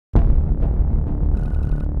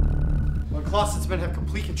Clausen's men have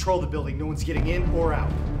complete control of the building. No one's getting in or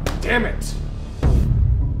out. Damn it!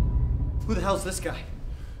 Who the hell's this guy?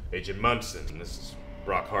 Agent Munson, and this is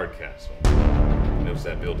Brock Hardcastle. He knows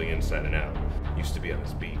that building inside and out. Used to be on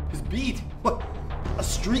his beat. His beat? What? A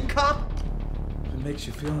street cop? If it makes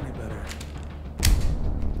you feel any better,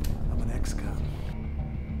 I'm an ex-cop.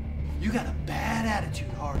 You got a bad attitude,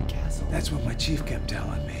 Hardcastle. That's what my chief kept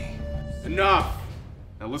telling me. Enough!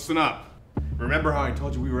 Now listen up. Remember how I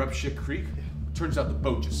told you we were up shit creek? Turns out the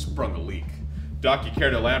boat just sprung a leak. Doc, you care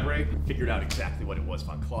to elaborate? Figured out exactly what it was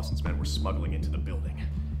von Clausen's men were smuggling into the building.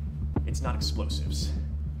 It's not explosives.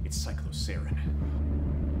 It's cyclosarin.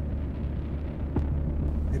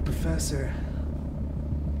 Hey, Professor,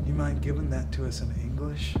 you mind giving that to us in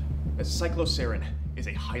English? Cyclosarin is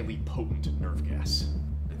a highly potent nerve gas.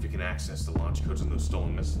 If you can access the launch codes on those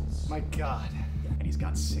stolen missiles. My God. And he's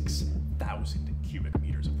got 6,000 cubic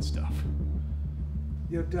meters of the stuff.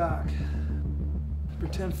 Yo, Doc,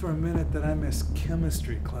 pretend for a minute that I missed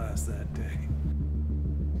chemistry class that day.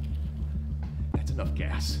 That's enough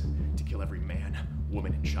gas to kill every man,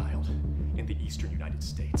 woman, and child in the eastern United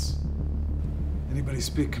States. Anybody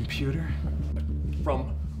speak computer?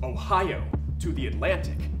 From Ohio to the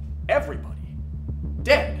Atlantic, everybody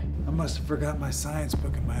dead. I must have forgot my science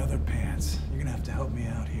book in my other pants. You're gonna have to help me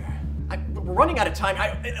out here. We're running out of time.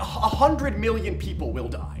 100 million people will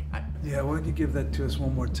die. Yeah, why don't you give that to us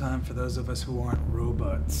one more time for those of us who aren't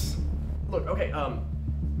robots? Look, okay,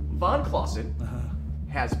 von Clausen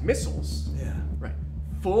has missiles. Yeah. Right.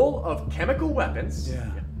 Full of chemical weapons. Yeah.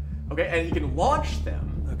 Okay, and he can launch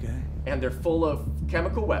them. Okay. And they're full of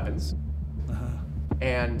chemical weapons.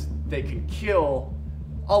 And they can kill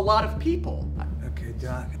a lot of people. Okay,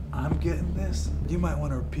 Doc, I'm getting this. You might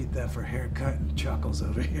want to repeat that for Haircut and Chuckles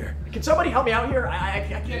over here. Can somebody help me out here? I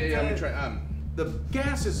can't. Yeah, let me try. The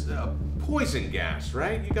gas is poison gas,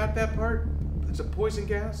 right? You got that part? It's a poison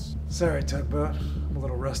gas? Sorry, Tugboat. I'm a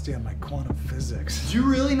little rusty on my quantum physics. Do you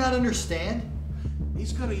really not understand?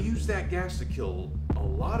 He's gonna use that gas to kill a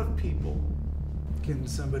lot of people. Can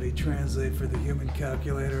somebody translate for the human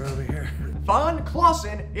calculator over here? Von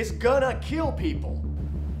Clausen is gonna kill people.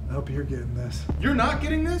 I hope you're getting this. You're not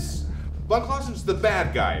getting this? Von Clausen's the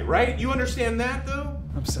bad guy, right? You understand that, though?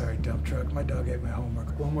 I'm sorry, dump truck. My dog ate my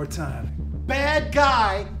homework. One more time. Bad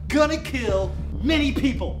guy gonna kill many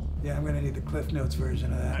people. Yeah, I'm gonna need the Cliff Notes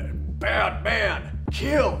version of that. Bad man,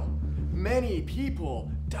 kill. Many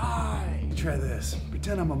people die. Try this.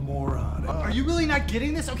 Pretend I'm a moron. Are you really not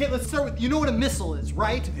getting this? Okay, let's start with, you know what a missile is,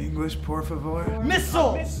 right? English, por favor?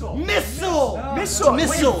 Missile! Missile! Missile! No, Missile! Wait,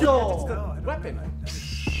 Missile! it's the weapon.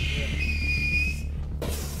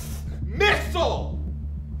 Missile!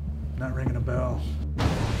 Not ringing a bell.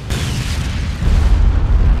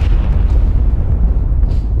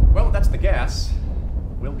 Well, that's the gas.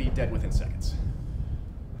 We'll be dead within seconds.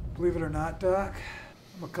 Believe it or not, Doc,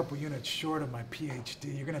 I'm a couple units short of my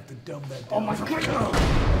PhD. You're gonna have to dumb that down. Oh my God!